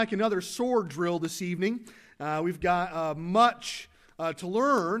Like another sword drill this evening. We've got much to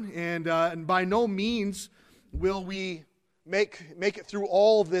learn, and by no means will we make it through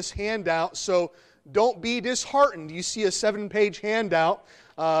all of this handout, so don't be disheartened. You see a 7-page handout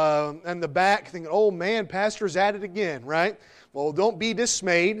and the back thinking, oh man, Pastor's at it again, right? Well, don't be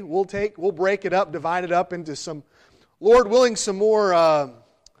dismayed. We'll break it up, divide it up into some, Lord willing, some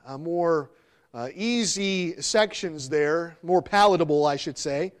more easy sections there, more palatable, I should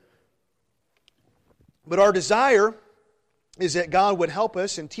say. But our desire is that God would help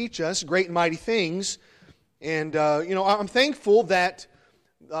us and teach us great and mighty things. And, I'm thankful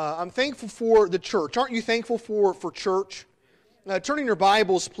for the church. Aren't you thankful for church? Turning your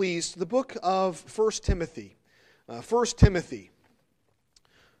Bibles, please, to the book of 1 Timothy. 1 Timothy,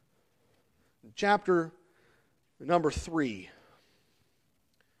 chapter number 3.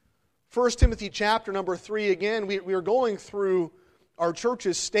 1 Timothy chapter number 3, again, we are going through our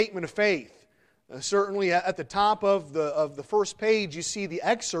church's statement of faith. Certainly at the top of the first page, you see the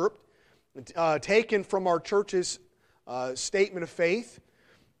excerpt taken from our church's statement of faith,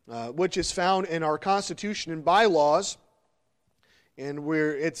 which is found in our Constitution and bylaws, and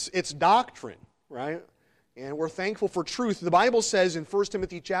it's doctrine, right? And we're thankful for truth. The Bible says in 1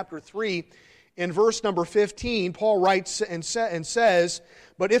 Timothy chapter 3, in verse number 15, Paul writes and says,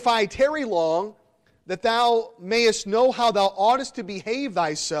 "But if I tarry long, that thou mayest know how thou oughtest to behave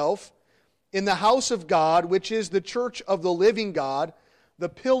thyself in the house of God, which is the church of the living God, the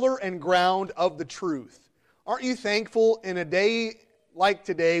pillar and ground of the truth." Aren't you thankful in a day like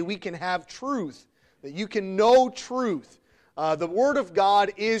today we can have truth, that you can know truth? The Word of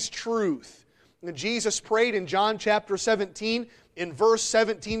God is truth. And Jesus prayed in John chapter 17, in verse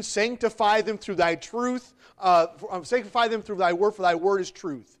 17, "Sanctify them through thy truth, sanctify them through thy word, for thy word is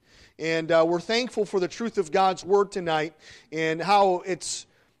truth." And we're thankful for the truth of God's Word tonight, and how it's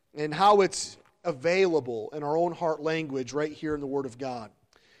available in our own heart language right here in the Word of God.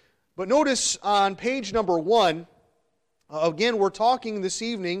 But notice on page number 1, again, we're talking this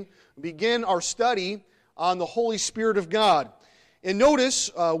evening, begin our study on the Holy Spirit of God. And notice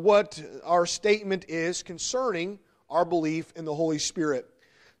what our statement is concerning our belief in the Holy Spirit.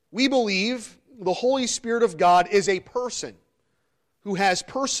 We believe the Holy Spirit of God is a person who has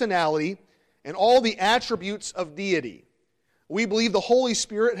personality and all the attributes of deity. We believe the Holy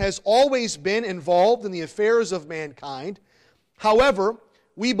Spirit has always been involved in the affairs of mankind. However,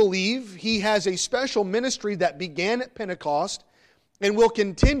 we believe He has a special ministry that began at Pentecost and will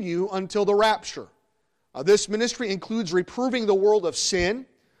continue until the rapture. This ministry includes reproving the world of sin,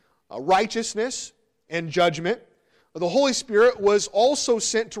 righteousness, and judgment. The Holy Spirit was also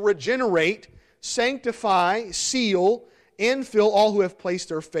sent to regenerate, sanctify, seal, and fill all who have placed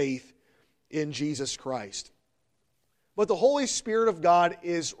their faith in Jesus Christ. But the Holy Spirit of God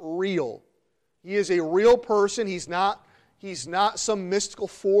is real. He is a real person. He's not some mystical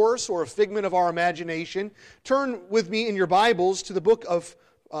force or a figment of our imagination. Turn with me in your Bibles to the book of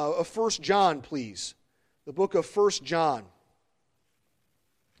 1 John, please. The book of 1 John.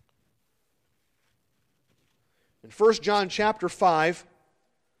 In 1 John chapter 5,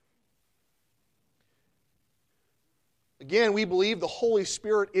 again, we believe the Holy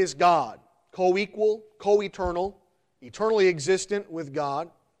Spirit is God, co-equal, co-eternal, eternally existent with God.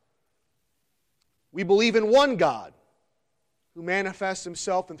 We believe in one God who manifests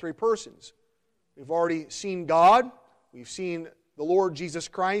Himself in three persons. We've already seen God, we've seen the Lord Jesus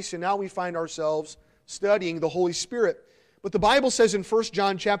Christ, and now we find ourselves studying the Holy Spirit. But the Bible says in 1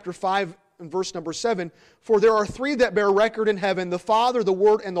 John chapter 5 and verse number 7, "For there are three that bear record in heaven, the Father, the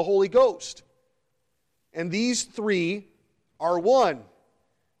Word, and the Holy Ghost. And these three are one."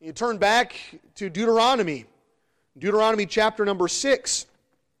 You turn back to Deuteronomy chapter number 6.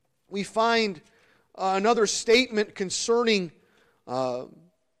 We find another statement concerning the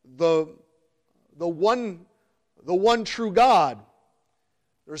one true God.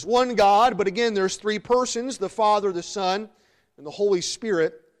 There's one God, but again, there's three persons, the Father, the Son, and the Holy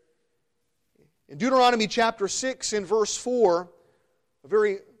Spirit. In Deuteronomy chapter 6 in verse 4, a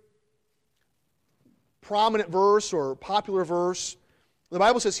very prominent verse or popular verse, the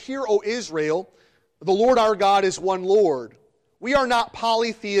Bible says, "Hear, O Israel, the Lord our God is one Lord." We are not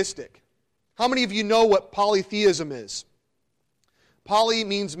polytheistic. How many of you know what polytheism is? Poly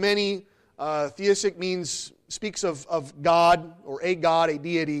means many. Theistic speaks of God or a God, a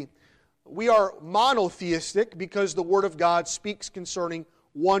deity. We are monotheistic because the Word of God speaks concerning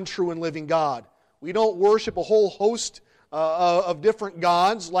one true and living God. We don't worship a whole host of different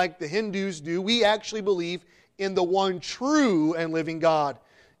gods like the Hindus do. We actually believe in the one true and living God.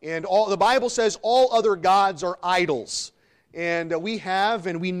 And the Bible says all other gods are idols. and we have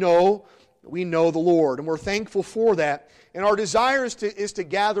and we know the Lord, and we're thankful for that. And our desire is to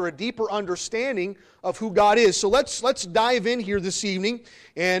gather a deeper understanding of who God is. So let's dive in here this evening.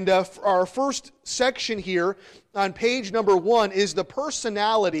 And our first section here on page number 1 is the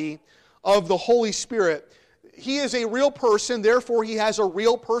personality of the Holy Spirit. He is a real person, therefore He has a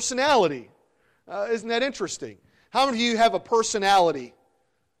real personality. Isn't that interesting? How many of you have a personality?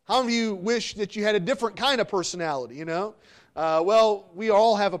 How many of you wish that you had a different kind of personality, you know? Well, we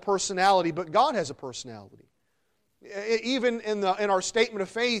all have a personality, but God has a personality. Even in our statement of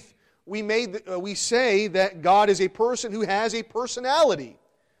faith, we say that God is a person who has a personality.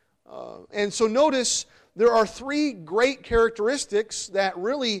 And so notice there are 3 great characteristics that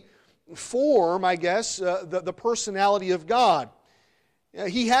really form, I guess, the personality of God.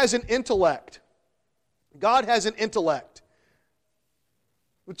 He has an intellect. God has an intellect.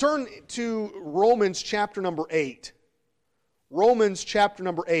 We turn to Romans chapter number 8. Romans chapter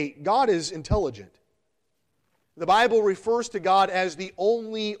number 8. God is intelligent. The Bible refers to God as the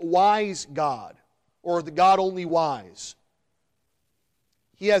only wise God, or the God only wise.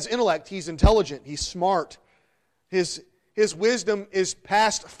 He has intellect, He's intelligent, He's smart. His wisdom is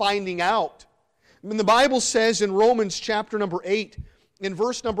past finding out. And the Bible says in Romans chapter number 8, in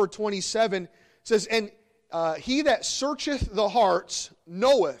verse number 27, it says, "And he that searcheth the hearts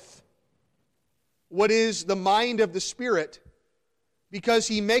knoweth what is the mind of the Spirit, because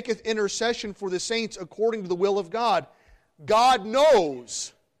he maketh intercession for the saints according to the will of God." God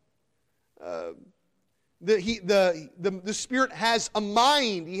knows. The Spirit has a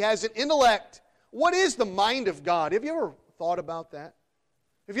mind. He has an intellect. What is the mind of God? Have you ever thought about that?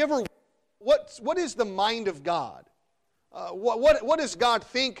 Have you ever? What is the mind of God? What does God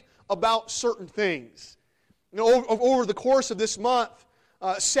think about certain things? You know, over the course of this month,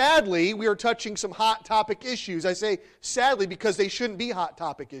 sadly, we are touching some hot topic issues. I say sadly because they shouldn't be hot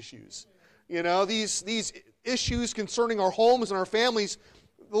topic issues. You know, these issues concerning our homes and our families,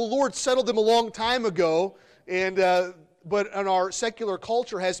 the Lord settled them a long time ago, and but in our secular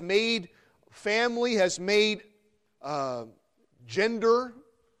culture has made family, has made gender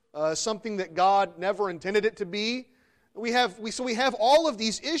something that God never intended it to be. We have all of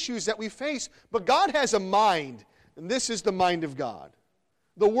these issues that we face, but God has a mind, and this is the mind of God.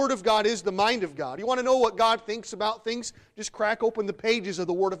 The Word of God is the mind of God. You want to know what God thinks about things? Just crack open the pages of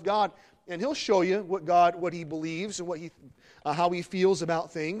the Word of God, and He'll show you what He believes and how He feels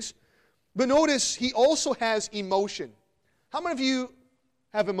about things. But notice, He also has emotion. How many of you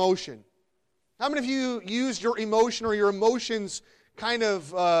have emotion? How many of you use your emotion, or your emotions kind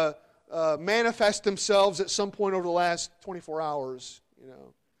of manifest themselves at some point over the last 24 hours?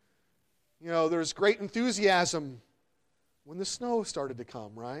 You know, there's great enthusiasm when the snow started to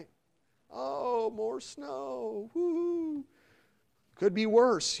come, right? Oh, more snow. Woo-hoo. Could be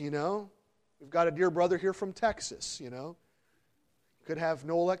worse, you know. We've got a dear brother here from Texas, you know. Could have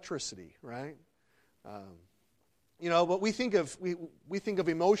no electricity, right? You know, but we think of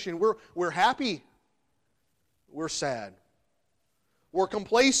emotion. We're happy. We're sad. We're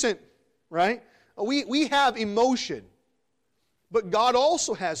complacent, right? We have emotion. But God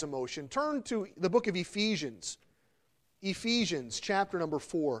also has emotion. Turn to the book of Ephesians. Ephesians chapter number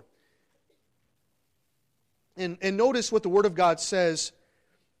 4. And notice what the Word of God says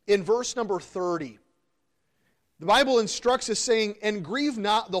in verse number 30. The Bible instructs us saying, "And grieve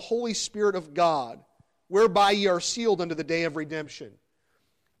not the Holy Spirit of God, whereby ye are sealed unto the day of redemption."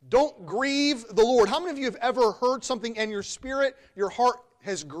 Don't grieve the Lord. How many of you have ever heard something in your spirit, your heart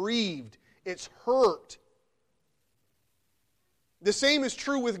has grieved? It's hurt. The same is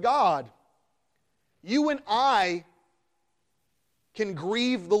true with God. You and I can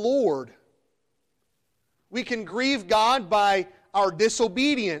grieve the Lord. We can grieve God by our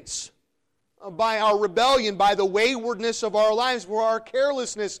disobedience, by our rebellion, by the waywardness of our lives, by our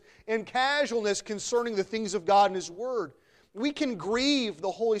carelessness and casualness concerning the things of God and His Word. We can grieve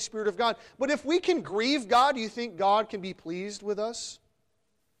the Holy Spirit of God. But if we can grieve God, do you think God can be pleased with us?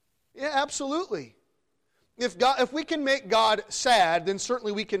 Yeah, absolutely. If we can make God sad, then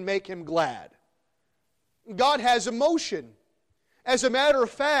certainly we can make Him glad. God has emotion. As a matter of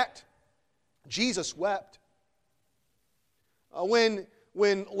fact, Jesus wept. When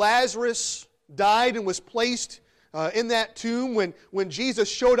Lazarus died and was placed in that tomb, when Jesus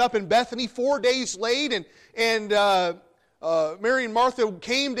showed up in Bethany 4 days late, and Mary and Martha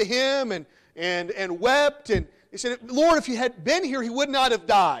came to Him and wept, and they said, "Lord, if you had been here, he would not have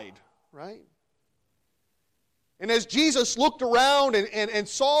died." Right? And as Jesus looked around and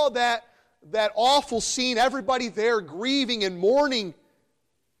saw that awful scene, everybody there grieving and mourning,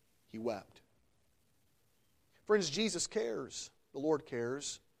 He wept. Friends, Jesus cares. The Lord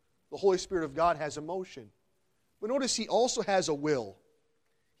cares. The Holy Spirit of God has emotion. But notice He also has a will.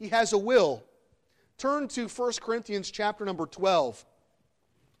 He has a will. Turn to 1 Corinthians chapter number 12.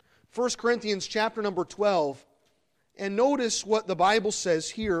 1 Corinthians chapter number 12. And notice what the Bible says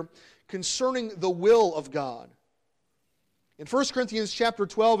here concerning the will of God. In 1 Corinthians chapter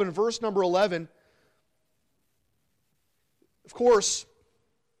 12 and verse number 11, of course,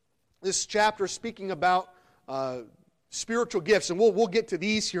 this chapter is speaking about spiritual gifts, and we'll get to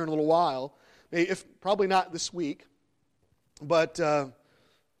these here in a little while. If probably not this week, but at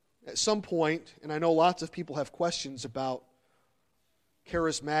some point, and I know lots of people have questions about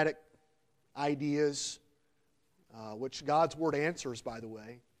charismatic ideas, which God's Word answers, by the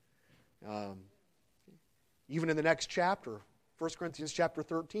way. Even in the next chapter, 1 Corinthians chapter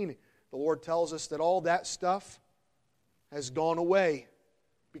 13, the Lord tells us that all that stuff has gone away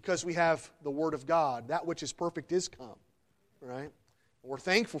because we have the Word of God. That which is perfect is come. Right? We're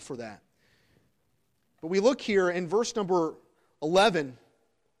thankful for that. But we look here in verse number 11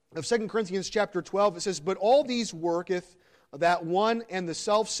 of 2 Corinthians chapter 12. It says, "But all these worketh that one and the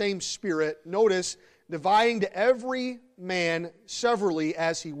selfsame Spirit," notice, "dividing to every man severally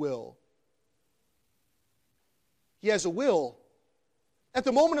as he will." He has a will. At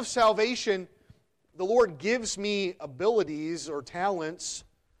the moment of salvation, the Lord gives me abilities or talents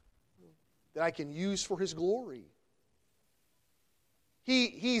that I can use for His glory.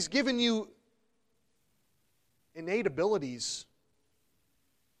 He's given you innate abilities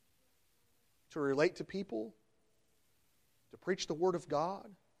to relate to people, to preach the Word of God,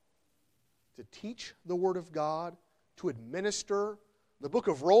 to teach the Word of God, to administer. The book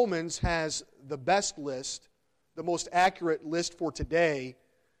of Romans has the best list, the most accurate list for today.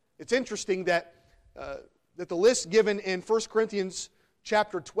 It's interesting that the list given in 1 Corinthians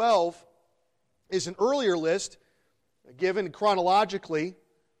chapter 12 is an earlier list given chronologically.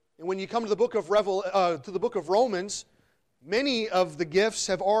 And when you come to the book of Romans, many of the gifts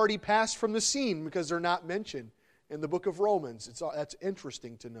have already passed from the scene because they're not mentioned in the book of Romans. That's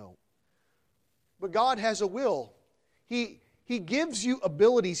interesting to know. But God has a will. He gives you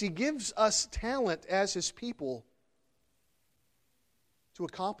abilities. He gives us talent as His people to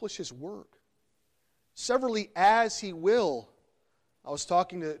accomplish His work. Severally as He will. I was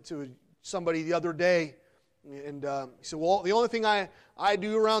talking to somebody the other day, and he said, "Well, the only thing I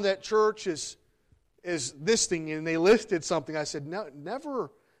do around that church is this thing," and they listed something. I said, "No,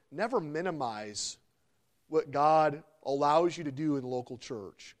 never minimize what God allows you to do in the local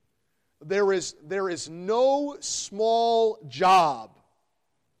church. There is no small job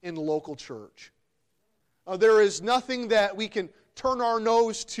in the local church. There is nothing that we can turn our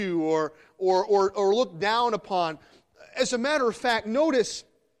nose to or look down upon. As a matter of fact, notice,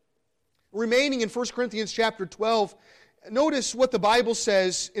 remaining in 1 Corinthians chapter 12, notice what the Bible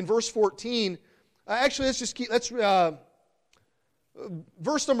says in verse 14. Actually,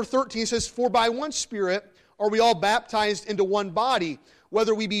 verse number 13 says, "For by one Spirit are we all baptized into one body,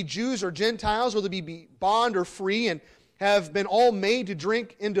 whether we be Jews or Gentiles, whether we be bond or free, and have been all made to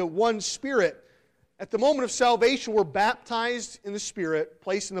drink into one Spirit." At the moment of salvation, we're baptized in the Spirit,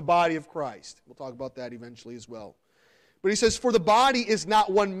 placed in the body of Christ. We'll talk about that eventually as well. But he says, "For the body is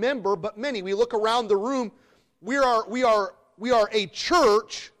not one member, but many." We look around the room. We are a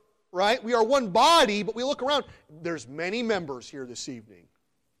church, right? We are one body, but we look around. There's many members here this evening.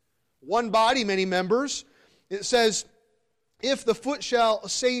 One body, many members. It says, "If the foot shall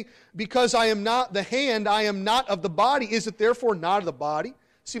say, because I am not the hand, I am not of the body, is it therefore not of the body?"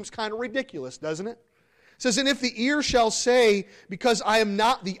 Seems kind of ridiculous, doesn't it? It says, "And if the ear shall say, because I am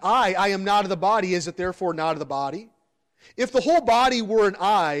not the eye, I am not of the body, is it therefore not of the body? If the whole body were an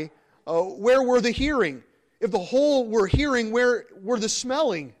eye, where were the hearing? If the whole were hearing, where were the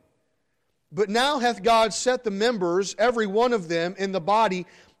smelling? But now hath God set the members, every one of them, in the body,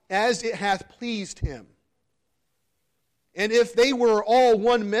 as it hath pleased Him. And if they were all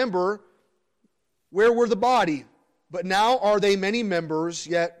one member, where were the body? But now are they many members,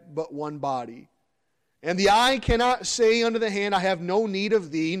 yet but one body. And the eye cannot say unto the hand, I have no need of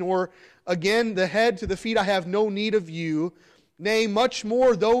thee, nor again the head to the feet, I have no need of you. Nay, much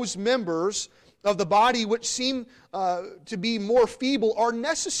more those members of the body which seem to be more feeble are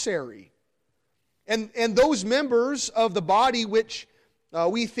necessary. And those members of the body which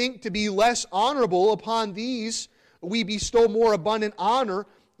we think to be less honorable, upon these we bestow more abundant honor,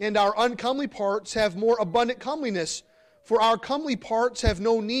 and our uncomely parts have more abundant comeliness. For our comely parts have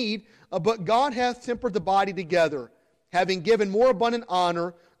no need, but God hath tempered the body together, having given more abundant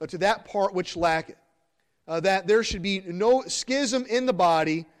honor to that part which lacketh, that there should be no schism in the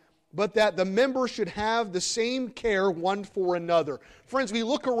body, but that the members should have the same care one for another. Friends, we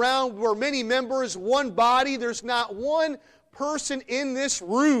look around, we're many members, one body. There's not one person in this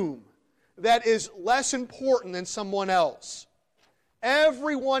room that is less important than someone else.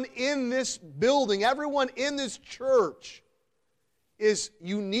 Everyone in this building, everyone in this church is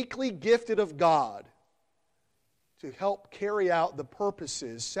uniquely gifted of God to help carry out the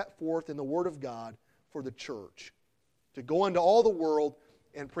purposes set forth in the Word of God for the church, to go into all the world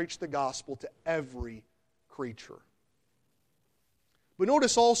and preach the gospel to every creature. But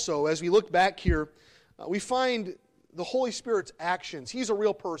notice also, as we look back here, we find the Holy Spirit's actions. He's a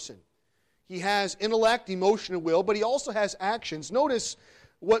real person. He has intellect, emotion, and will, but He also has actions. Notice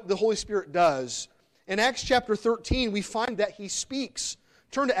what the Holy Spirit does. In Acts chapter 13, we find that He speaks.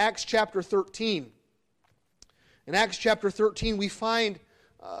 Turn to Acts chapter 13. In Acts chapter 13, we find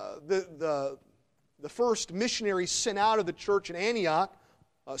the first missionaries sent out of the church in Antioch,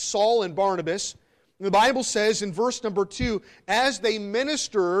 Saul and Barnabas. And the Bible says in verse number 2, as they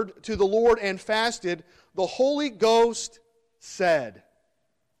ministered to the Lord and fasted, the Holy Ghost said,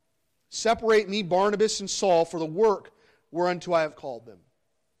 separate me, Barnabas and Saul, for the work whereunto I have called them.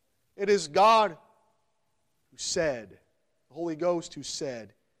 It is God who said, the Holy Ghost who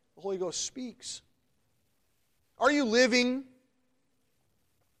said. The Holy Ghost speaks. Are you living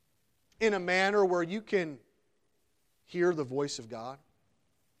in a manner where you can hear the voice of God?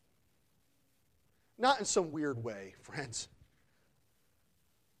 Not in some weird way, friends.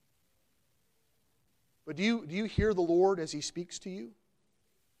 But do you hear the Lord as He speaks to you?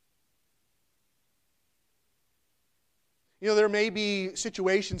 You know, there may be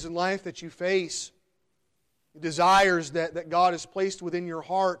situations in life that you face, desires that God has placed within your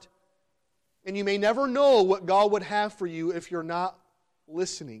heart, and you may never know what God would have for you if you're not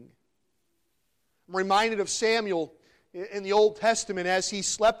listening. I'm reminded of Samuel in the Old Testament as he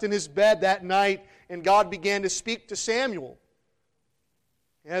slept in his bed that night and God began to speak to Samuel.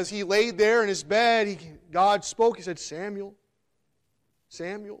 As he laid there in his bed, God spoke. He said, Samuel,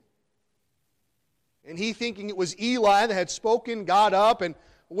 Samuel. And he, thinking it was Eli that had spoken, got up and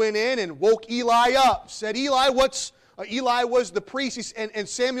went in and woke Eli up. Said, Eli, Eli was the priest, and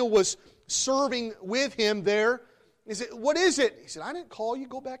Samuel was serving with him there. He said, what is it? He said, I didn't call you.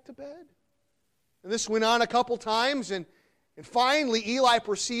 Go back to bed. And this went on a couple times, and finally Eli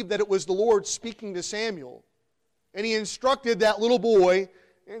perceived that it was the Lord speaking to Samuel. And he instructed that little boy,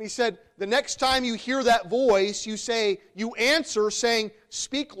 and he said, the next time you hear that voice, you answer saying,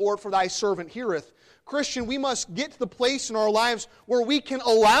 speak, Lord, for thy servant heareth. Christian, we must get to the place in our lives where we can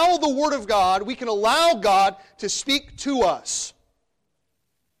allow the Word of God, we can allow God to speak to us.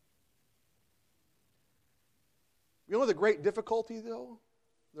 You know the great difficulty, though?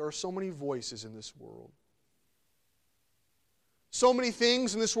 There are so many voices in this world. So many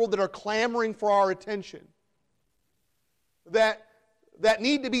things in this world that are clamoring for our attention. That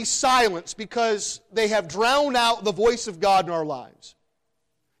need to be silenced because they have drowned out the voice of God in our lives.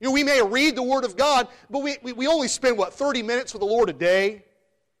 You know, we may read the Word of God, but we only spend, 30 minutes with the Lord a day?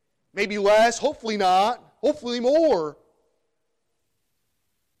 Maybe less, hopefully not, hopefully more.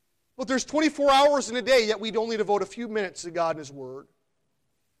 But there's 24 hours in a day, yet we'd only devote a few minutes to God and His Word.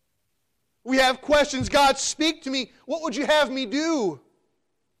 We have questions. God, speak to me. What would you have me do?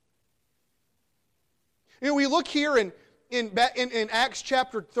 You know, we look here in Acts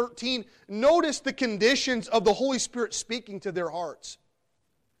chapter 13, notice the conditions of the Holy Spirit speaking to their hearts.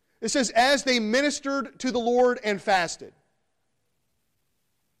 It says, as they ministered to the Lord and fasted.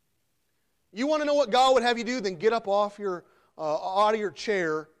 You want to know what God would have you do? Then get up out of your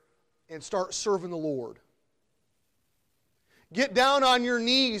chair and start serving the Lord. Get down on your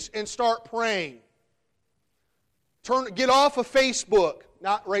knees and start praying. Get off of Facebook.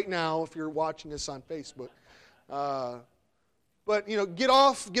 Not right now if you're watching this on Facebook. But get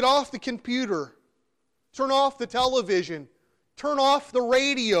off the computer. Turn off the television. Turn off the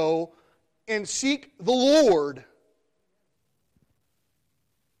radio and seek the Lord.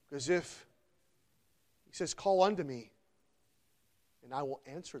 Because if He says, call unto me, and I will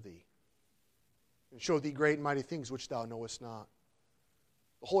answer thee, and show thee great and mighty things which thou knowest not.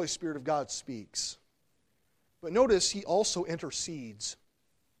 The Holy Spirit of God speaks. But notice He also intercedes.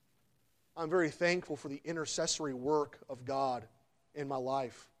 I'm very thankful for the intercessory work of God in my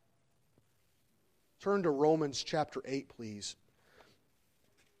life. Turn to Romans chapter 8, please.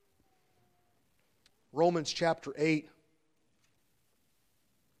 Romans chapter 8.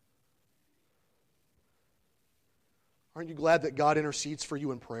 Aren't you glad that God intercedes for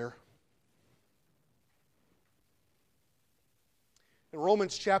you in prayer? In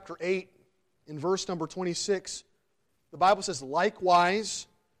Romans chapter 8, in verse number 26, the Bible says, likewise,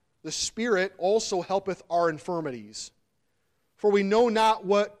 the Spirit also helpeth our infirmities. For we know not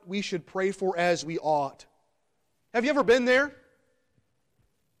what we should pray for as we ought. Have you ever been there?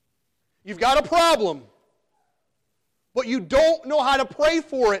 You've got a problem, but you don't know how to pray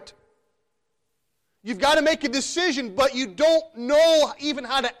for it. You've got to make a decision, but you don't know even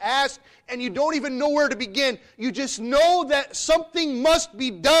how to ask, and you don't even know where to begin. You just know that something must be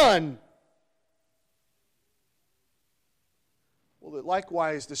done. Well,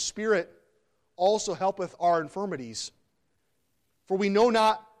 likewise, the Spirit also helpeth our infirmities. For we know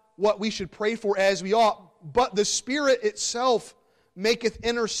not what we should pray for as we ought, but the Spirit itself maketh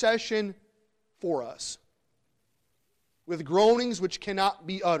intercession for us, with groanings which cannot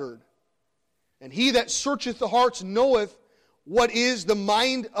be uttered. And he that searcheth the hearts knoweth what is the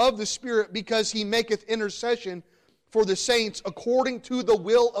mind of the Spirit, because he maketh intercession for the saints according to the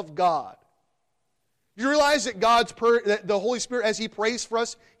will of God. Do you realize that that the Holy Spirit, as He prays for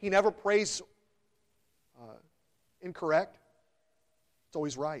us, He never prays incorrect? It's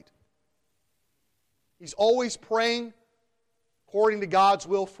always right. He's always praying according to God's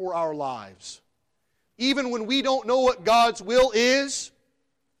will for our lives. Even when we don't know what God's will is,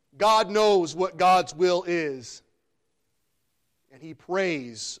 God knows what God's will is. And He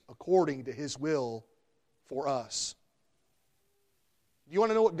prays according to His will for us. Do you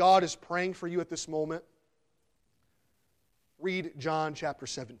want to know what God is praying for you at this moment? Read John chapter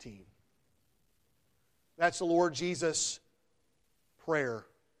 17. That's the Lord Jesus' prayer.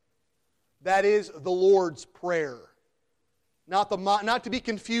 That is the Lord's Prayer. Not to be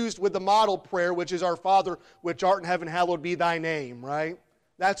confused with the model prayer, which is, Our Father, which art in heaven, hallowed be thy name, right?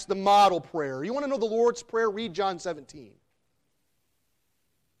 That's the model prayer. You want to know the Lord's Prayer? Read John 17.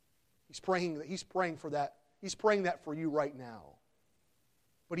 He's praying for that. He's praying that for you right now.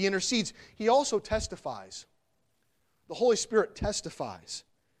 But He intercedes. He also testifies. The Holy Spirit testifies.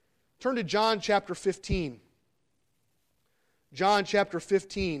 Turn to John chapter 15. John chapter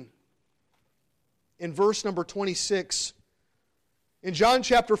 15, in verse number 26. In John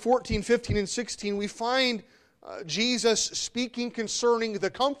chapter 14, 15, and 16, we find Jesus speaking concerning the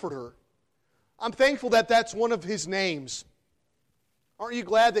Comforter. I'm thankful that that's one of His names. Aren't you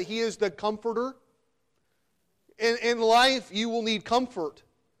glad that He is the Comforter? In life, you will need comfort,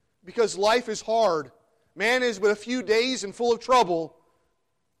 because life is hard. Man is but a few days and full of trouble.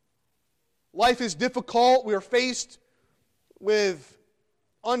 Life is difficult. We are faced with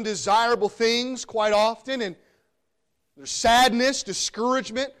undesirable things quite often, and there's sadness,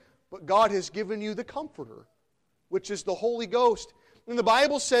 discouragement, but God has given you the Comforter, which is the Holy Ghost. And the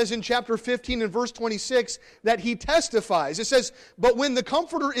Bible says in chapter 15 and verse 26 that He testifies. It says, "But when the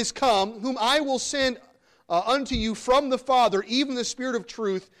Comforter is come, whom I will send unto you from the Father, even the Spirit of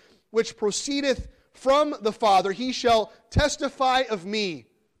truth, which proceedeth from the Father, He shall testify of me."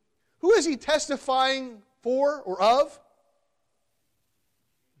 Who is He testifying for or of?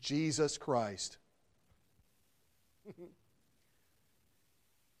 Jesus Christ.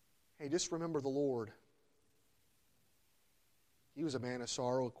 Hey, just remember the Lord. He was a man of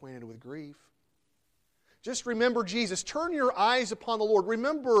sorrow, acquainted with grief. Just remember Jesus. Turn your eyes upon the Lord.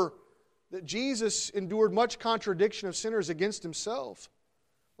 Remember that Jesus endured much contradiction of sinners against Himself,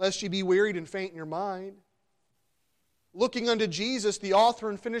 lest ye be wearied and faint in your mind. Looking unto Jesus, the author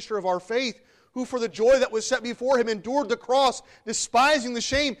and finisher of our faith, who for the joy that was set before Him endured the cross, despising the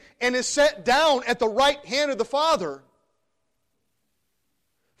shame, and is set down at the right hand of the Father.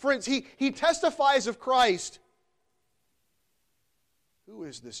 Friends, he testifies of Christ. Who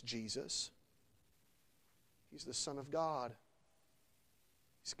is this Jesus? He's the Son of God.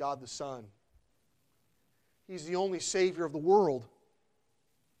 He's God the Son. He's the only Savior of the world.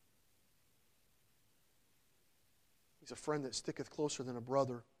 He's a friend that sticketh closer than a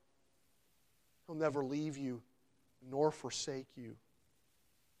brother. He'll never leave you nor forsake you.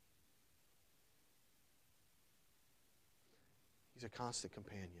 He's a constant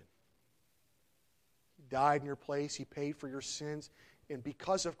companion. He died in your place. He paid for your sins. And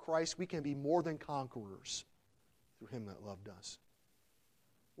because of Christ, we can be more than conquerors through Him that loved us.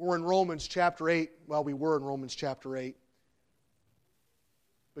 We're in Romans chapter 8. Well, we were in Romans chapter 8.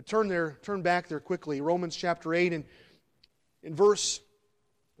 But turn back there quickly. Romans chapter 8, and in verse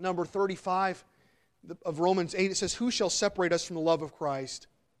number 35 of Romans 8, it says, "Who shall separate us from the love of Christ?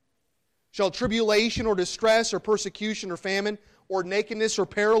 Shall tribulation or distress or persecution or famine or nakedness or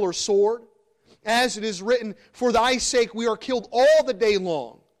peril or sword? As it is written, for thy sake we are killed all the day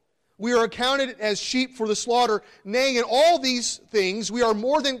long. We are accounted as sheep for the slaughter. Nay, in all these things we are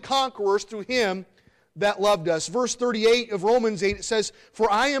more than conquerors through Him that loved us." Verse 38 of Romans 8, it says, "For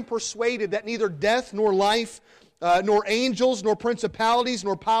I am persuaded that neither death nor life, nor angels, nor principalities,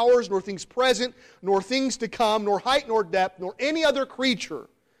 nor powers, nor things present, nor things to come, nor height, nor depth, nor any other creature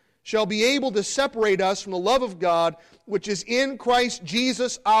shall be able to separate us from the love of God, which is in Christ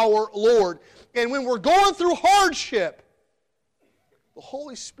Jesus our Lord. And when we're going through hardship, the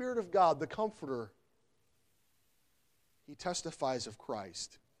Holy Spirit of God, the Comforter, He testifies of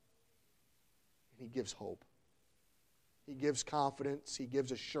Christ. And He gives hope. He gives confidence. He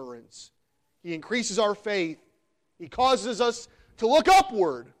gives assurance. He increases our faith. He causes us to look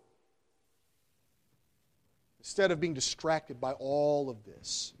upward instead of being distracted by all of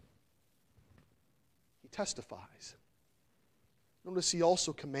this. He testifies. Notice He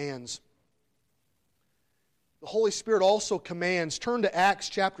also commands. The Holy Spirit also commands. Turn to Acts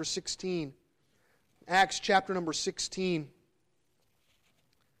chapter 16. Acts chapter number 16.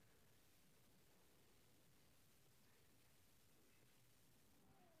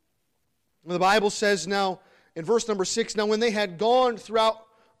 The Bible says now, in verse number 6, now when they had gone throughout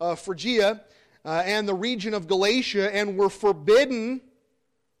Phrygia and the region of Galatia and were forbidden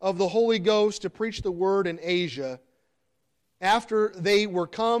of the Holy Ghost to preach the word in Asia, after they were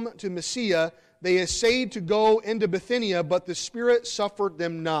come to Mysia, they essayed to go into Bithynia, but the Spirit suffered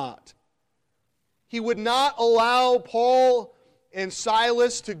them not. He would not allow Paul and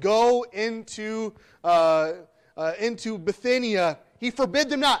Silas to go into Bithynia. He forbid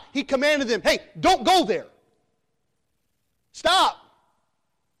them not. He commanded them, hey, don't go there. Stop.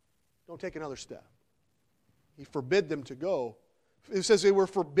 Don't take another step. He forbid them to go. It says they were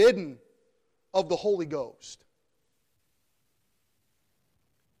forbidden of the Holy Ghost.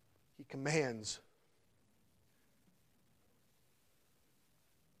 He commands.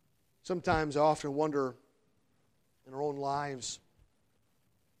 Sometimes I often wonder in our own lives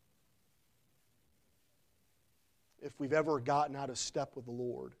if we've ever gotten out of step with the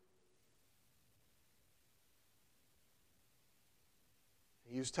Lord.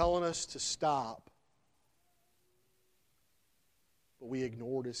 He was telling us to stop, but we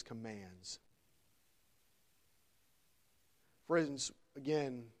ignored His commands. Friends,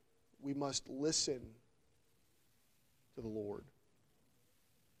 again, we must listen to the Lord.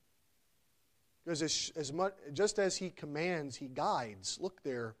 Because just as He commands, He guides. Look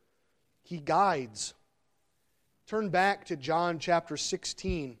there. He guides. Turn back to John chapter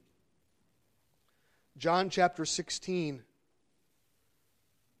 16. John chapter 16.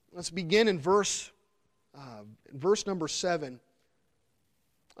 Let's begin in verse number 7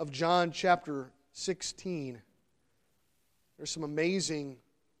 of John chapter 16. There's some amazing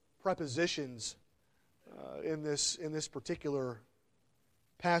prepositions in this particular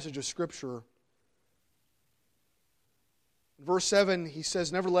passage of Scripture. In verse 7, he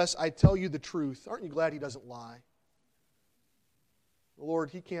says, nevertheless, I tell you the truth. Aren't you glad He doesn't lie? The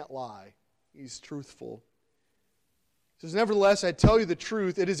Lord, He can't lie. He's truthful. He says, nevertheless, I tell you the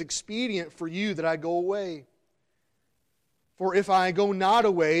truth. It is expedient for you that I go away. For if I go not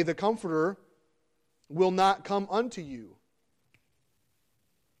away, the Comforter will not come unto you.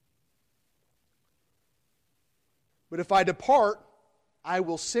 But if I depart, I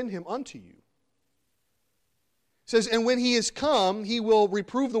will send Him unto you. It says, and when He is come, He will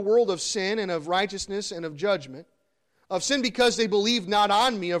reprove the world of sin and of righteousness and of judgment. Of sin because they believe not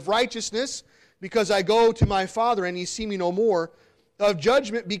on me. Of righteousness because I go to my Father and ye see me no more. Of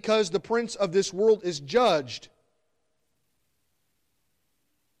judgment because the prince of this world is judged.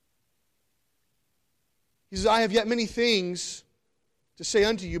 He says, I have yet many things to say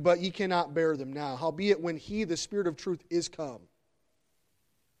unto you, but ye cannot bear them now. Howbeit when He, the Spirit of truth, is come,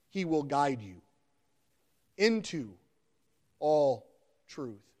 He will guide you into all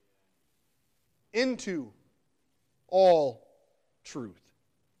truth. Into all truth.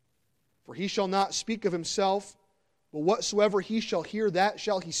 For He shall not speak of Himself, but whatsoever He shall hear, that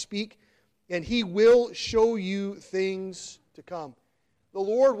shall He speak, and He will show you things to come. The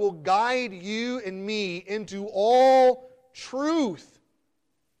Lord will guide you and me into all truth.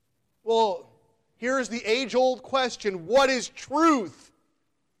 Well, here's the age-old question. What is truth?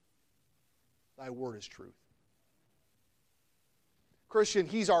 Thy word is truth. Christian,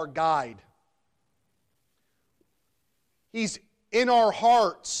 He's our guide. He's in our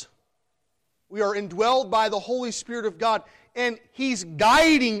hearts. We are indwelled by the Holy Spirit of God, and He's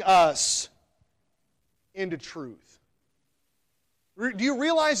guiding us into truth. Do you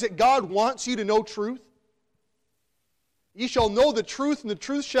realize that God wants you to know truth? Ye shall know the truth, and the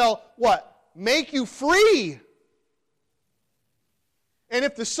truth shall, what? Make you free. And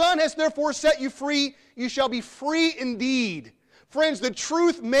if the Son has therefore set you free, you shall be free indeed. Friends, the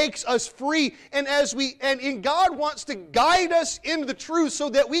truth makes us free, and God wants to guide us into the truth so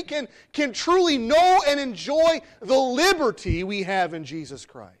that we can truly know and enjoy the liberty we have in Jesus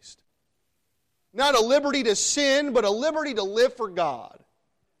Christ. Not a liberty to sin, but a liberty to live for God.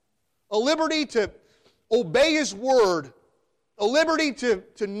 A liberty to obey His Word. A liberty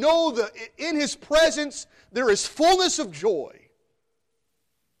to know that in His presence there is fullness of joy.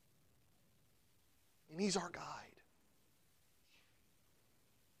 And He's our guide.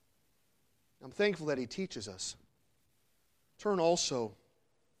 I'm thankful that He teaches us. Turn also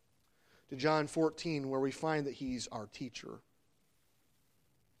to John 14, where we find that He's our teacher.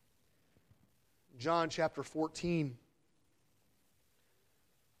 John chapter 14,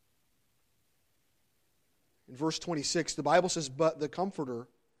 in verse 26, the Bible says, "But the Comforter,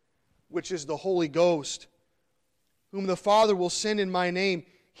 which is the Holy Ghost, whom the Father will send in my name,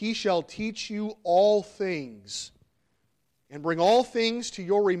 He shall teach you all things, and bring all things to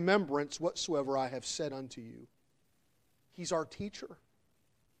your remembrance whatsoever I have said unto you." He's our teacher.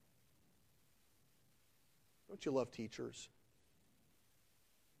 Don't you love teachers?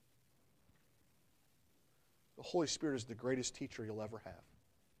 The Holy Spirit is the greatest teacher you'll ever have.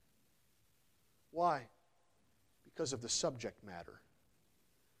 Why? Because of the subject matter.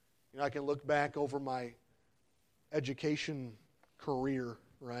 You know, I can look back over my education career,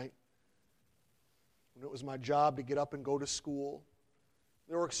 right? When it was my job to get up and go to school,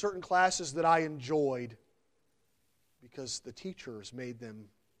 there were certain classes that I enjoyed because the teachers made them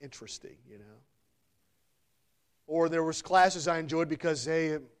interesting, you know. Or there was classes I enjoyed because,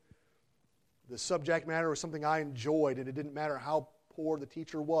 hey, the subject matter was something I enjoyed, and it didn't matter how poor the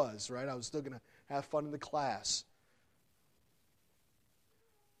teacher was, right? I was still going to have fun in the class.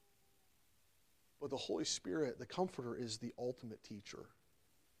 But the Holy Spirit, the Comforter, is the ultimate teacher.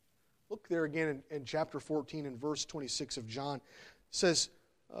 Look there again in chapter 14 and verse 26 of John. It says,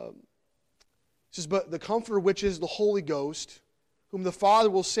 "But the Comforter, which is the Holy Ghost, whom the Father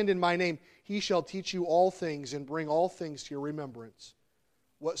will send in my name, He shall teach you all things and bring all things to your remembrance,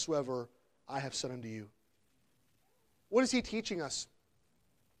 whatsoever I have said unto you." What is He teaching us?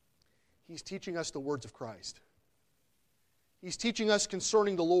 He's teaching us the words of Christ. He's teaching us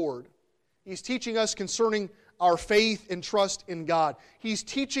concerning the Lord. He's teaching us concerning our faith and trust in God. He's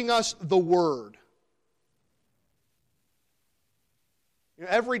teaching us the Word. You know,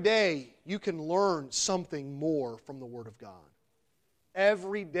 every day you can learn something more from the Word of God.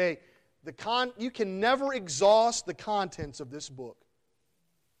 Every day. You can never exhaust the contents of this book.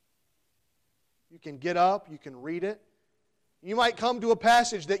 You can get up, you can read it. You might come to a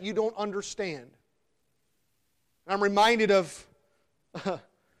passage that you don't understand. I'm reminded of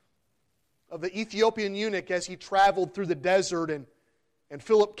the Ethiopian eunuch as he traveled through the desert, and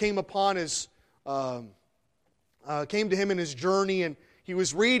Philip came upon came to him in his journey, and he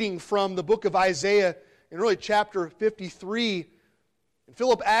was reading from the book of Isaiah, in really chapter 53. And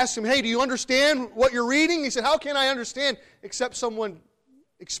Philip asked him, "Hey, do you understand what you're reading?" He said, "How can I understand except someone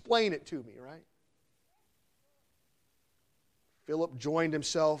explain it to me," right? Philip joined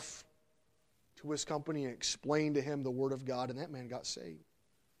himself to his company and explained to him the Word of God, and that man got saved.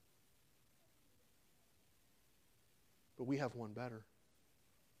 But we have one better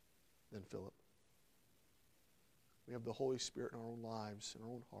than Philip. We have the Holy Spirit in our own lives, in our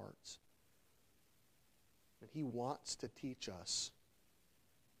own hearts. And He wants to teach us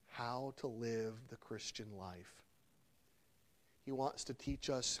how to live the Christian life. He wants to teach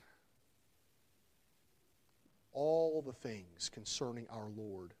us all the things concerning our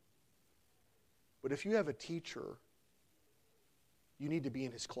Lord. But if you have a teacher, you need to be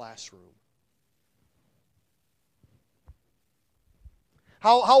in his classroom.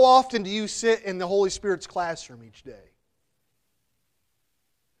 How often do you sit in the Holy Spirit's classroom each day?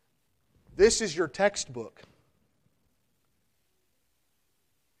 This is your textbook.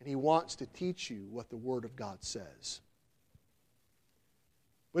 And He wants to teach you what the Word of God says.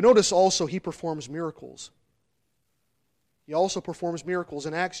 But notice also He performs miracles. He also performs miracles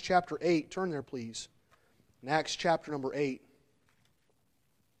in Acts chapter 8. Turn there, please. In Acts chapter number 8.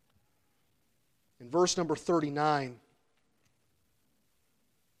 In verse number 39.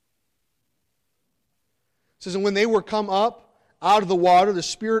 It says, "And when they were come up out of the water, the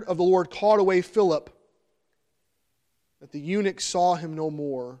Spirit of the Lord caught away Philip, that the eunuch saw him no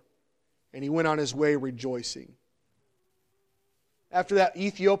more, and he went on his way rejoicing." After that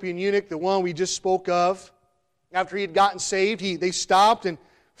Ethiopian eunuch, the one we just spoke of, after he had gotten saved, they stopped and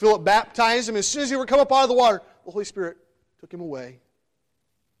Philip baptized him. As soon as he were come up out of the water, the Holy Spirit took him away.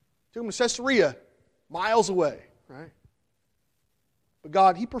 Took him to Caesarea, miles away, right? But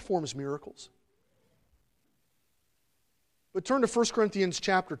God, He performs miracles. But turn to 1 Corinthians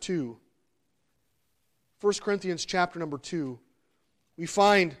chapter 2. 1 Corinthians chapter number 2. We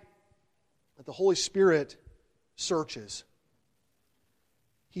find that the Holy Spirit searches.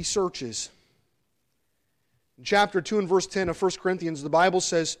 He searches. In chapter 2 and verse 10 of 1 Corinthians, the Bible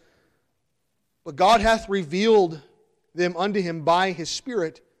says, "But God hath revealed them unto him by his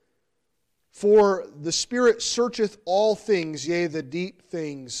Spirit, for the Spirit searcheth all things, yea, the deep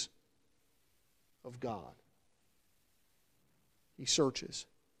things of God." He searches.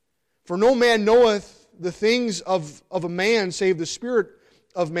 "For no man knoweth the things of a man, save the Spirit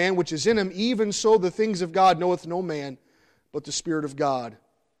of man which is in him. Even so the things of God knoweth no man, but the Spirit of God.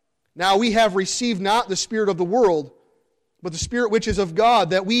 Now we have received not the spirit of the world, but the Spirit which is of God,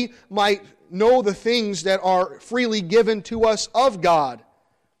 that we might know the things that are freely given to us of God.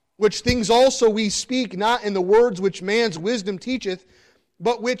 Which things also we speak, not in the words which man's wisdom teacheth,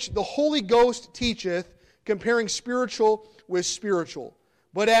 but which the Holy Ghost teacheth, comparing spiritual with spiritual.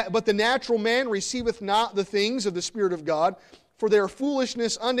 But the natural man receiveth not the things of the Spirit of God, for they are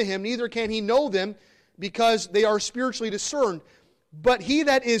foolishness unto him, neither can he know them, because they are spiritually discerned. But he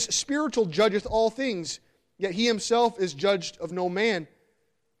that is spiritual judgeth all things, yet he himself is judged of no man.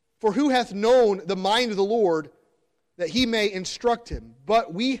 For who hath known the mind of the Lord, that he may instruct him?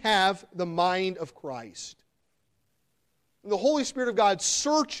 But we have the mind of Christ." And the Holy Spirit of God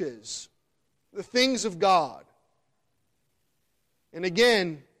searches the things of God. And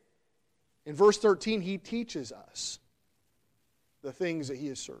again, in verse 13, He teaches us the things that He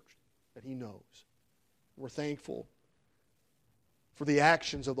has searched, that He knows. We're thankful for the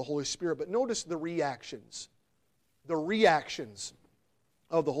actions of the Holy Spirit. But notice the reactions. The reactions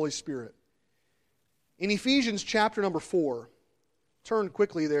of the Holy Spirit. In Ephesians chapter number 4, turn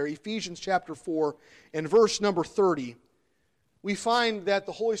quickly there, Ephesians chapter 4 and verse number 30, we find that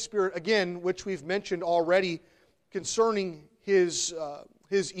the Holy Spirit, again, which we've mentioned already concerning His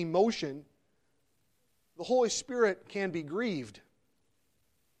emotion, the Holy Spirit can be grieved.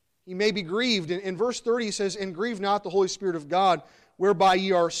 He may be grieved. In verse 30 he says, "And grieve not the Holy Spirit of God, whereby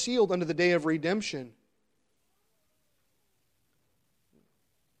ye are sealed unto the day of redemption."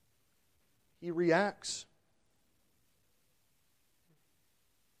 He reacts.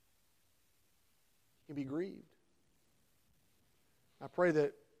 He can be grieved. I pray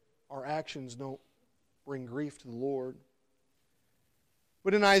that our actions don't bring grief to the Lord.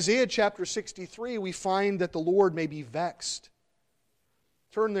 But in Isaiah chapter 63, we find that the Lord may be vexed.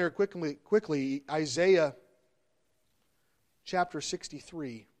 Turn there quickly, Isaiah chapter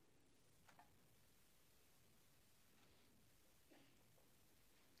 63.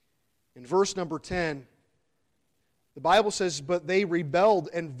 In verse number 10, the Bible says, "But they rebelled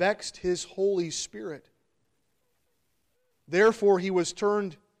and vexed His Holy Spirit. Therefore He was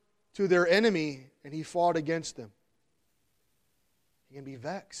turned to their enemy, and He fought against them." He can be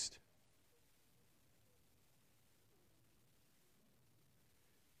vexed.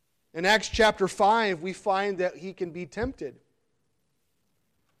 In Acts chapter 5, we find that He can be tempted.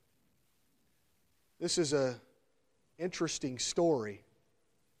 This is an interesting story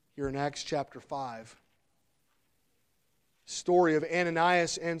here in Acts chapter 5. Story of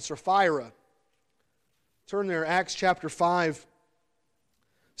Ananias and Sapphira. Turn there, Acts chapter 5.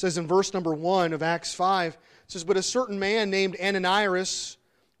 It says in verse number 1 of Acts 5, it says, "But a certain man named Ananias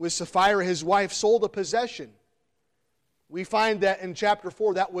with Sapphira his wife sold a possession." We find that in chapter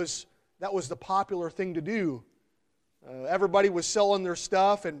 4 that was the popular thing to do. Everybody was selling their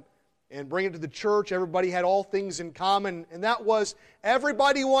stuff and bringing it to the church. Everybody had all things in common, and that was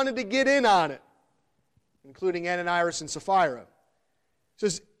everybody wanted to get in on it, including Ananias and Sapphira. It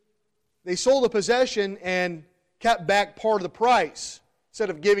says they sold a possession and kept back part of the price instead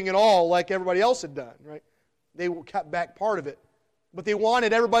of giving it all like everybody else had done, right? They kept back part of it. But they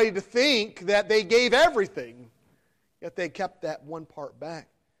wanted everybody to think that they gave everything, yet they kept that one part back.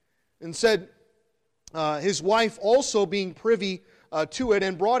 And said, his wife also being privy to it,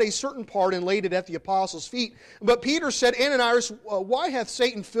 and brought a certain part and laid it at the apostles' feet. But Peter said, "Ananias, why hath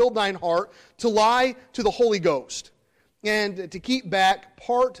Satan filled thine heart to lie to the Holy Ghost, and to keep back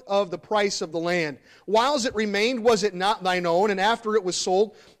part of the price of the land? Whiles it remained, was it not thine own? And after it was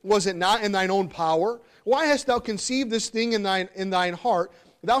sold, was it not in thine own power? Why hast thou conceived this thing in thine heart?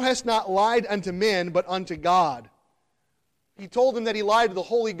 Thou hast not lied unto men, but unto God." He told them that he lied to the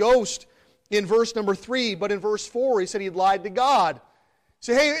Holy Ghost in verse number 3, but in verse 4 he said he'd lied to God. He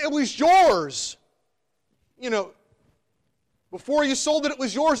said, "Hey, it was yours. Before you sold it, it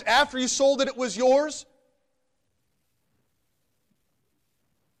was yours. After you sold it, it was yours.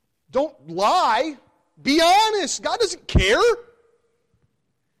 Don't lie. Be honest. God doesn't care."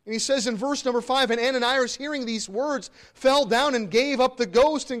 And he says in verse number 5, and Ananias, hearing these words, fell down and gave up the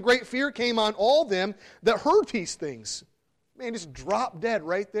ghost, and great fear came on all them that heard these things. Man, just dropped dead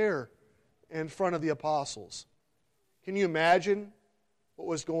right there in front of the apostles. Can you imagine what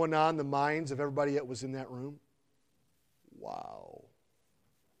was going on in the minds of everybody that was in that room? Wow.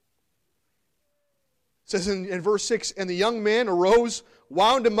 It says in verse 6, and the young man arose,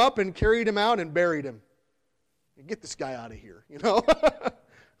 wound him up, and carried him out and buried him. Get this guy out of here,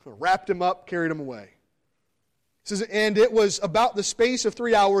 Wrapped him up, carried him away. It says, and it was about the space of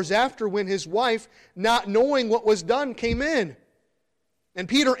 3 hours after when his wife, not knowing what was done, came in. And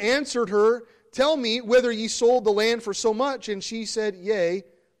Peter answered her, tell me whether ye sold the land for so much. And she said, yea,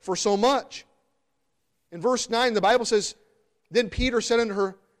 for so much. In verse 9, the Bible says, then Peter said unto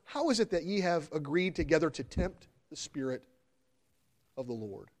her, how is it that ye have agreed together to tempt the Spirit of the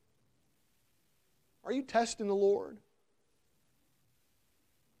Lord? Are you testing the Lord?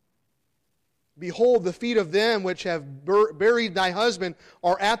 Behold, the feet of them which have buried thy husband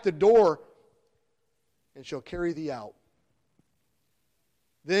are at the door, and shall carry thee out.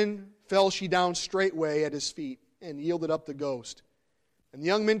 Then fell she down straightway at his feet, and yielded up the ghost. And the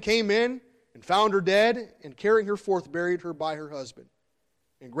young men came in, and found her dead, and carrying her forth, buried her by her husband.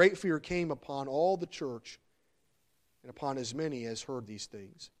 And great fear came upon all the church, and upon as many as heard these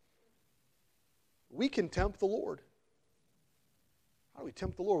things. We can tempt the Lord. How do we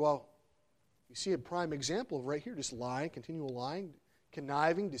tempt the Lord? Well, you see a prime example of right here, just lying, continual lying,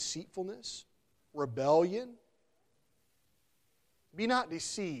 conniving, deceitfulness, rebellion. Be not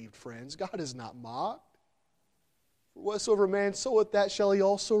deceived, friends. God is not mocked. For whatsoever man soweth, that shall he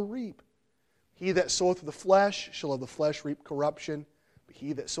also reap. He that soweth to the flesh shall of the flesh reap corruption, but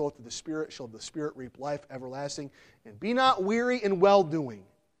he that soweth to the Spirit shall of the Spirit reap life everlasting. And be not weary in well-doing,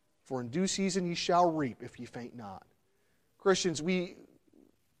 for in due season ye shall reap if ye faint not. Christians, we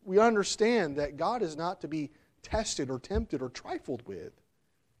understand that God is not to be tested or tempted or trifled with.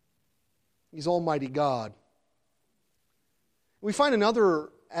 He's Almighty God. We find another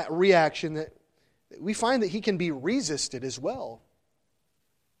reaction that we find that He can be resisted as well.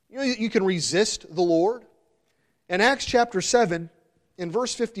 You can resist the Lord. In Acts chapter 7, in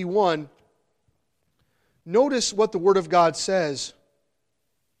verse 51, notice what the Word of God says.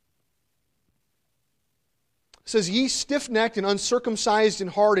 It says, ye stiff-necked and uncircumcised in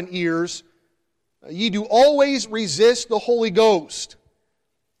heart and ears, ye do always resist the Holy Ghost.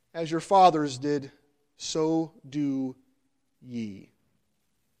 As your fathers did, so do ye.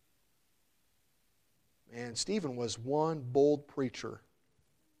 Man, Stephen was one bold preacher.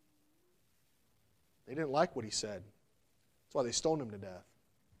 They didn't like what he said. That's why they stoned him to death.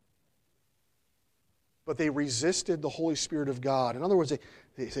 But they resisted the Holy Spirit of God. In other words,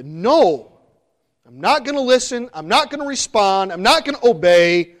 they said, no, I'm not going to listen. I'm not going to respond. I'm not going to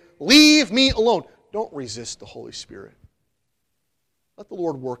obey. Leave me alone. Don't resist the Holy Spirit. Let the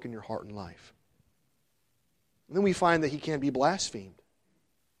Lord work in your heart and life. And then we find that He can be blasphemed.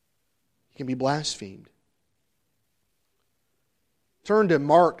 He can be blasphemed. Turn to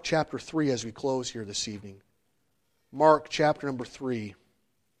Mark chapter 3 as we close here this evening. Mark chapter number 3.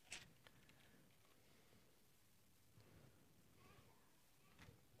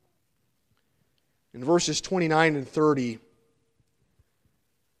 In verses 29 and 30, it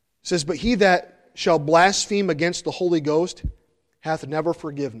says, but he that shall blaspheme against the Holy Ghost hath never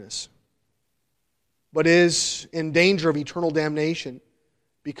forgiveness, but is in danger of eternal damnation,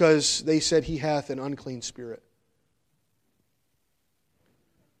 because they said he hath an unclean spirit.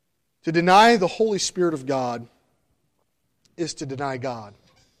 To deny the Holy Spirit of God is to deny God.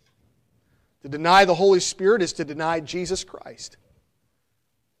 To deny the Holy Spirit is to deny Jesus Christ.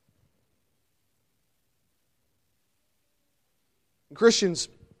 And Christians,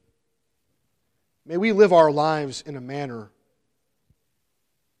 may we live our lives in a manner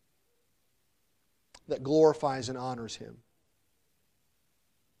that glorifies and honors Him.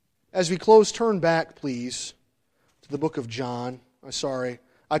 As we close, turn back, please, to the book of John.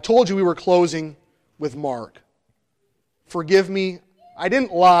 I told you we were closing with Mark. Forgive me. I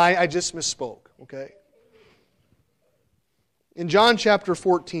didn't lie. I just misspoke. Okay? In John chapter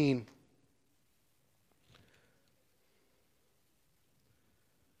 14,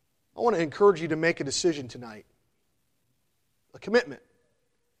 I want to encourage you to make a decision tonight. A commitment.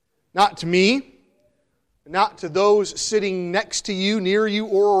 Not to me, not to those sitting next to you, near you,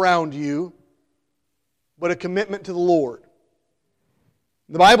 or around you, but a commitment to the Lord.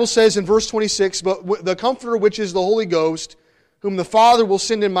 The Bible says in verse 26, but the Comforter which is the Holy Ghost, whom the Father will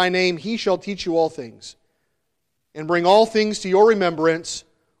send in my name, He shall teach you all things, and bring all things to your remembrance,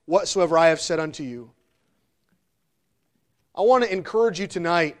 whatsoever I have said unto you. I want to encourage you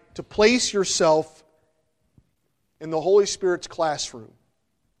tonight to place yourself in the Holy Spirit's classroom.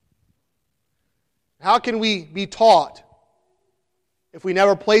 How can we be taught if we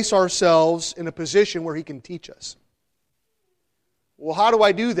never place ourselves in a position where He can teach us? Well, how do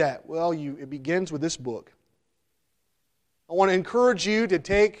I do that? Well, it begins with this book. I want to encourage you to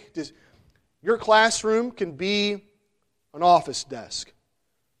take... Your classroom can be an office desk.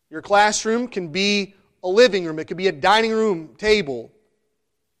 Your classroom can be a living room. It could be a dining room table.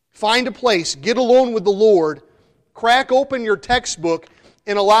 Find a place. Get alone with the Lord. Crack open your textbook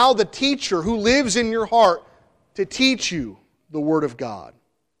and allow the teacher who lives in your heart to teach you the Word of God.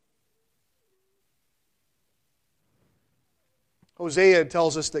 Hosea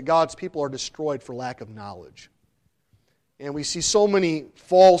tells us that God's people are destroyed for lack of knowledge. And we see so many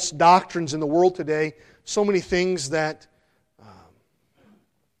false doctrines in the world today, so many things that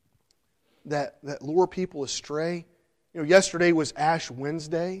lure people astray. Yesterday was Ash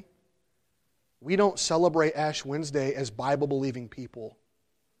Wednesday. We don't celebrate Ash Wednesday as Bible-believing people.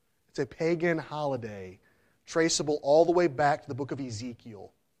 It's a pagan holiday, traceable all the way back to the book of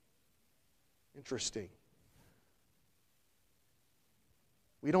Ezekiel. Interesting.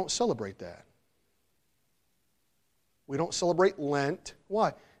 We don't celebrate that. We don't celebrate Lent.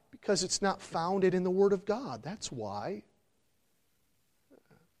 Why? Because it's not founded in the Word of God. That's why.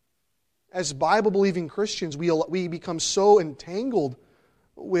 As Bible-believing Christians, we become so entangled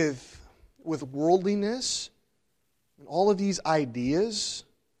with worldliness and all of these ideas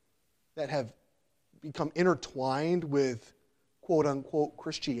that have become intertwined with quote-unquote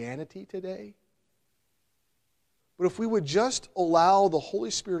Christianity today. But if we would just allow the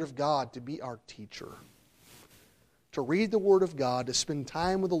Holy Spirit of God to be our teacher, to read the Word of God, to spend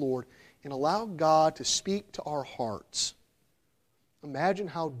time with the Lord, and allow God to speak to our hearts, imagine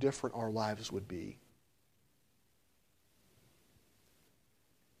how different our lives would be.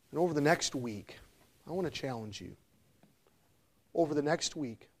 And over the next week, I want to challenge you. Over the next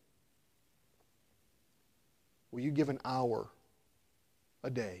week, will you give an hour a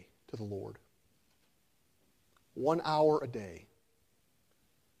day to the Lord? 1 hour a day.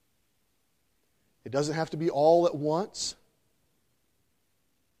 It doesn't have to be all at once.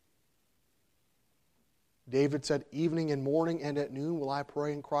 David said, evening and morning and at noon will I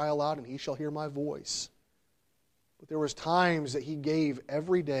pray and cry aloud, and He shall hear my voice. But there was times that he gave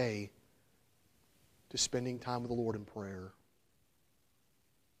every day to spending time with the Lord in prayer.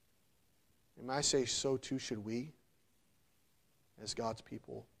 And I say, so too should we, as God's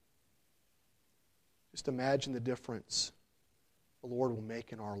people. Just imagine the difference the Lord will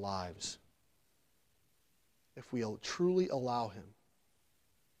make in our lives if we truly allow Him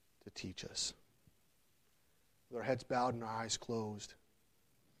to teach us. With our heads bowed and our eyes closed.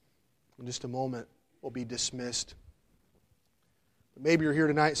 In just a moment, we'll be dismissed. But maybe you're here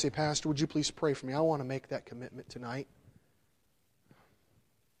tonight and say, Pastor, would you please pray for me? I want to make that commitment tonight.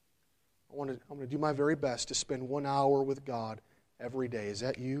 I'm going to do my very best to spend 1 hour with God every day. Is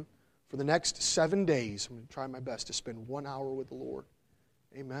that you? For the next 7 days, I'm going to try my best to spend 1 hour with the Lord.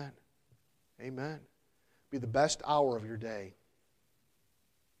 Amen. Amen. Be the best hour of your day.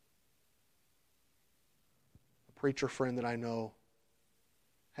 A preacher friend that I know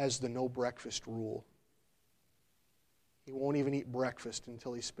has the no breakfast rule. He won't even eat breakfast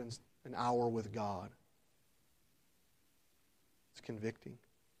until he spends an hour with God. It's convicting.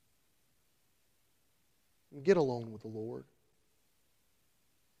 And get alone with the Lord.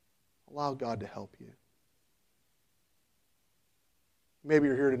 Allow God to help you. Maybe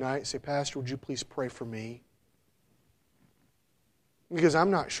you're here tonight and say, Pastor, would you please pray for me? Because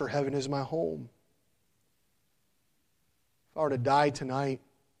I'm not sure heaven is my home. If I were to die tonight,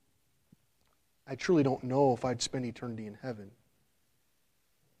 I truly don't know if I'd spend eternity in heaven.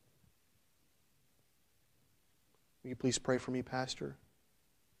 Will you please pray for me, Pastor?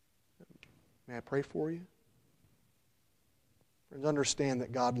 May I pray for you? Friends, understand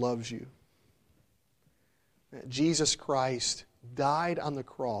that God loves you. That Jesus Christ died on the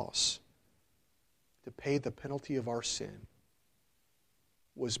cross to pay the penalty of our sin,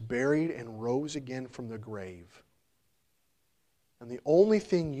 was buried and rose again from the grave. And the only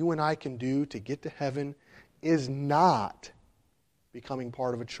thing you and I can do to get to heaven is not becoming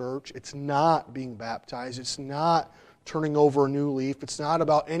part of a church. It's not being baptized. It's not turning over a new leaf. It's not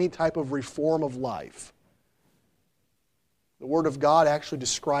about any type of reform of life. The Word of God actually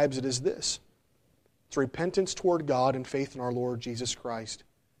describes it as this. It's repentance toward God and faith in our Lord Jesus Christ.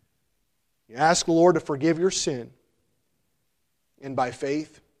 You ask the Lord to forgive your sin, and by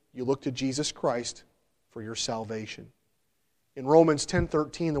faith, you look to Jesus Christ for your salvation. In Romans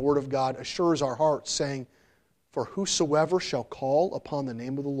 10:13, the Word of God assures our hearts, saying, For whosoever shall call upon the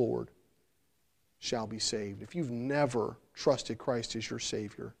name of the Lord shall be saved. If you've never trusted Christ as your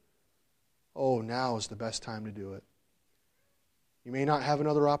Savior, oh, now is the best time to do it. You may not have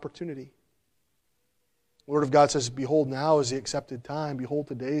another opportunity. The Word of God says, behold, now is the accepted time. Behold,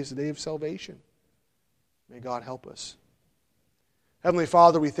 today is the day of salvation. May God help us. Heavenly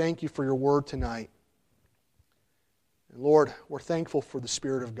Father, we thank you for your Word tonight. And Lord, we're thankful for the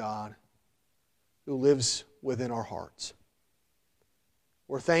Spirit of God who lives within our hearts.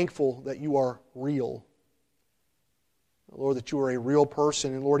 We're thankful that you are real. Lord, that you are a real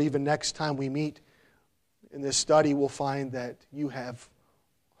person. And Lord, even next time we meet in this study, we'll find that you have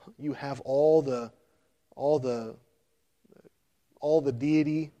all the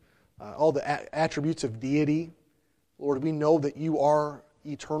deity, all the attributes of deity. Lord, we know that you are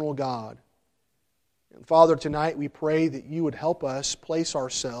eternal God. And Father, tonight we pray that you would help us place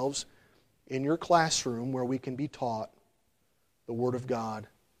ourselves in your classroom where we can be taught the Word of God,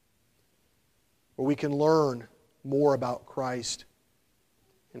 where we can learn more about Christ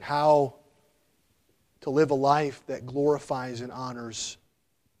and how to live a life that glorifies and honors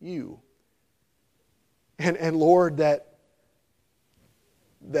you. And Lord, that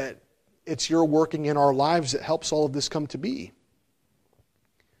it's your working in our lives that helps all of this come to be.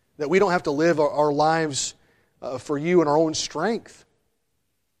 That we don't have to live our lives for you in our own strength,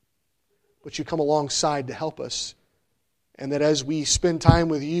 but you come alongside to help us. And that as we spend time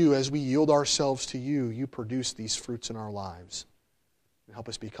with you, as we yield ourselves to you, you produce these fruits in our lives and help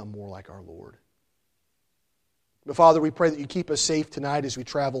us become more like our Lord. But Father, we pray that you keep us safe tonight as we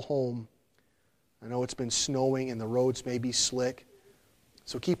travel home. I know it's been snowing and the roads may be slick.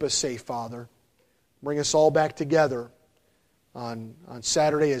 So keep us safe, Father. Bring us all back together on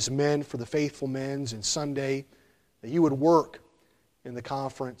Saturday as men for the faithful men's, and Sunday that you would work in the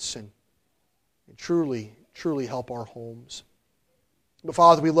conference and truly help our homes. But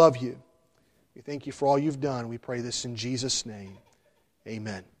Father, we love you. We thank you for all you've done. We pray this in Jesus' name.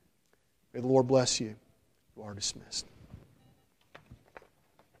 Amen. May the Lord bless you. You are dismissed.